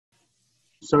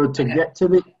So to Okay. get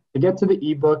to the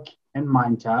ebook and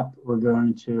MindTap, we're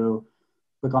going to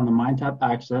click on the MindTap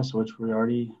Access, which we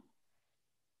already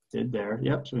did there.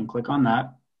 Yep, so we can click on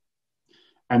that.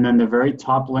 And then the very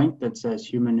top link that says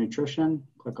Human Nutrition,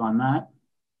 click on that.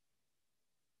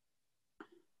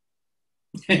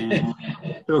 And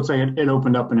it looks like it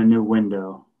opened up in a new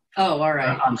window. Oh, all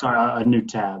right. I'm sorry, a new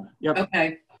tab. Yep.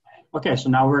 Okay. Okay, so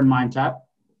now we're in MindTap.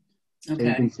 So you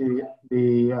Okay. can see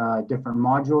the different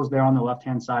modules there on the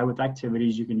left-hand side with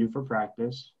activities you can do for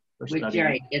practice, for studying.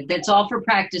 Right. That's all for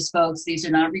practice, folks. These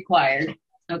are not required.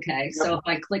 Okay. Yep. So if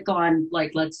I click on,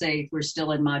 like, let's say we're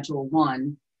still in module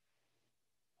 1.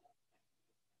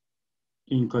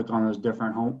 You can click on those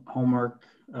different homework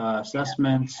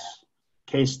assessments,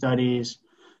 case studies.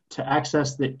 To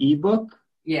access the ebook,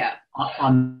 yeah,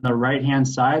 on the right-hand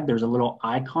side, there's a little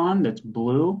icon that's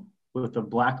blue with a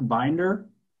black binder.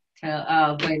 wait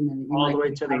a minute. All the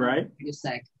way to the right. Wait a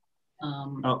sec.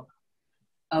 Oh.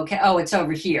 Okay. Oh, it's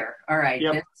over here. All right.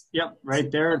 Yep. Yep.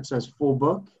 Right there. It says full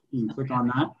book. You can click on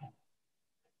that.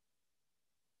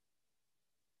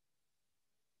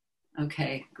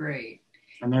 Okay. Great.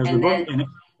 And there's the book. And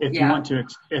if you want to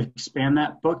expand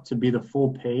that book to be the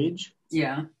full page,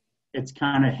 yeah, it's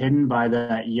kind of hidden by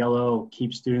that yellow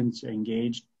keep students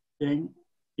engaged thing.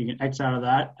 You can X out of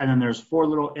that. And then there's 4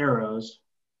 little arrows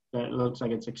that it looks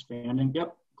like it's expanding.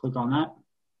 Yep. Click on that.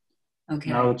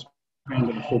 Okay. Now it's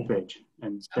expanding the full page.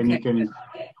 And then you can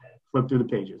flip through the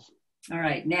pages. All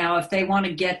right. Now, if they want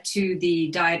to get to the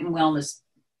diet and wellness,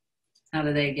 how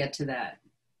do they get to that?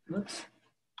 Whoops.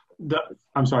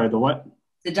 I'm sorry, the what?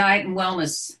 The diet and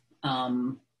wellness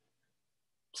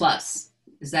plus.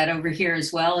 Is that over here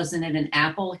as well? Isn't it an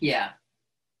apple? Yeah.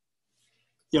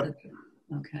 Yep.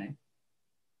 So, okay.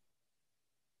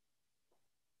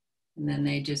 And then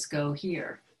they just go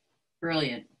here.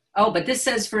 Brilliant. Oh, but this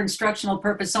says for instructional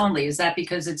purpose only. Is that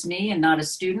because it's me and not a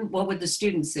student? What would the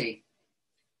student see?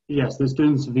 Yes, the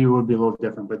student's view would be a little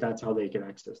different, but that's how they can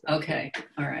access that. Okay.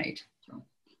 All right. So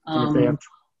if they have...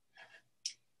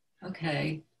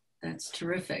 Okay. That's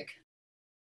terrific.